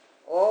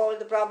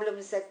the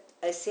problems that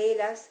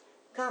assail us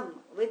come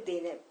with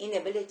the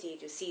inability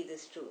to see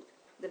this truth.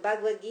 The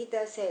Bhagavad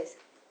Gita says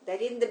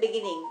that in the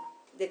beginning,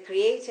 the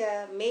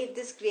Creator made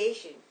this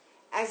creation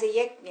as a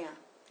yajna.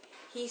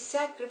 He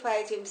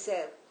sacrificed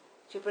himself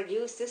to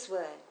produce this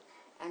world,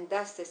 and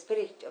thus the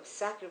spirit of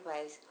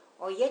sacrifice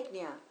or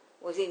yajna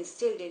was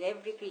instilled in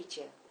every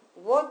creature.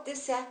 What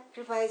this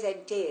sacrifice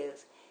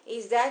entails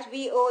is that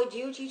we owe a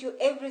duty to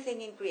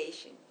everything in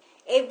creation.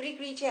 Every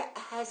creature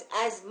has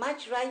as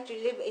much right to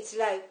live its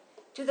life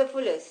to the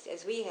fullest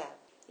as we have.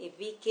 If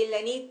we kill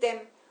and eat them,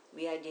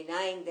 we are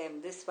denying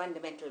them this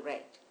fundamental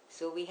right.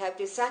 So we have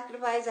to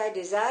sacrifice our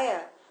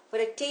desire for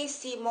a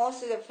tasty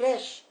morsel of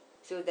flesh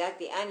so that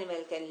the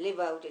animal can live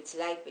out its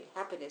life with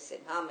happiness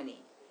and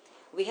harmony.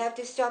 We have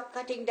to stop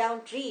cutting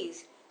down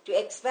trees to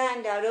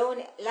expand our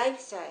own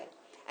lifestyle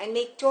and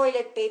make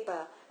toilet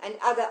paper and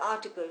other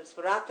articles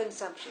for our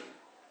consumption.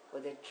 For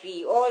the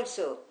tree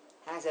also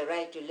has a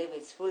right to live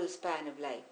its full span of life.